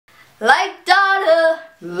like daughter,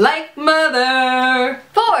 like mother.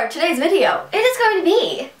 For today's video, it is going to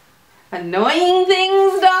be annoying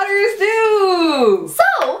things daughters do.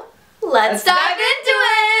 So, let's dive into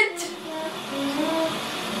it.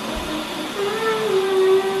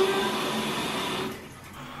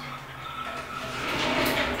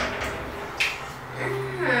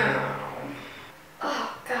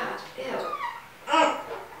 Oh God,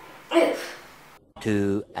 ew.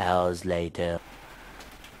 2 hours later.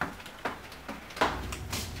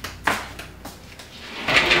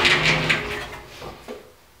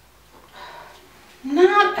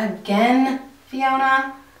 Not again,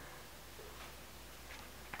 Fiona.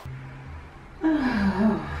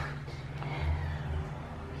 Oh.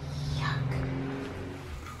 Yuck.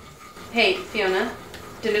 Hey, Fiona.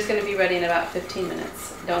 Dinner's gonna be ready in about 15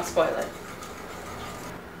 minutes. Don't spoil it.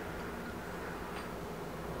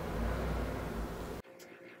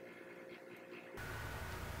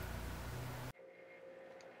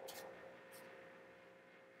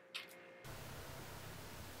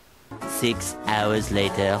 Six hours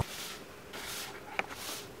later.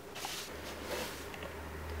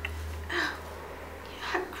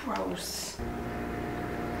 Yeah, gross.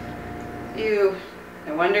 Ew.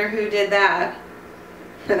 I wonder who did that.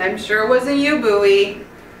 But I'm sure it wasn't you, Booey.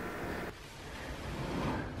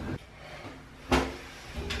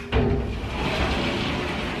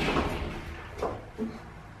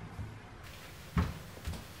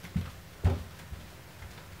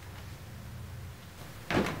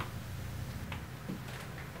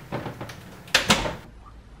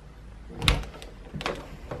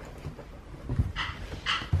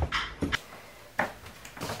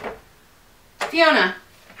 Fiona,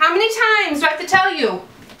 how many times do I have to tell you?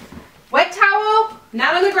 Wet towel,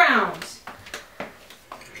 not on the ground.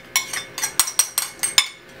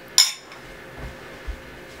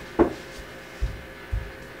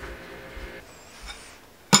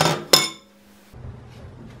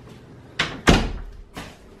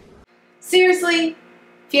 Seriously,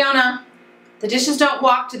 Fiona, the dishes don't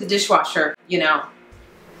walk to the dishwasher, you know.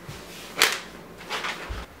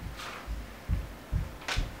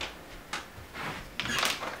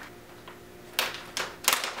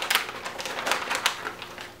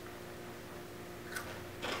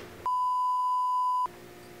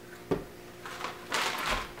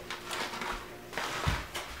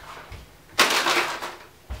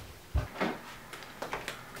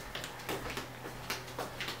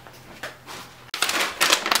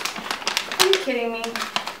 Kidding me?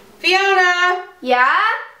 Fiona! Yeah?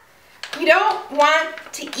 You don't want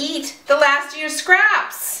to eat the last of your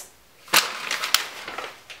scraps.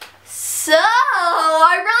 So,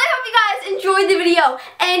 I really hope you guys enjoyed the video,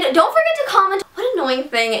 and don't forget to comment what annoying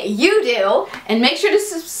thing you do, and make sure to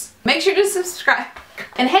subscribe.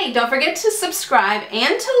 And hey, don't forget to subscribe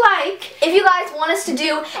and to like if you guys want us to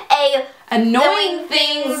do a annoying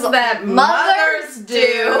things that mothers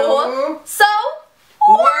do. So,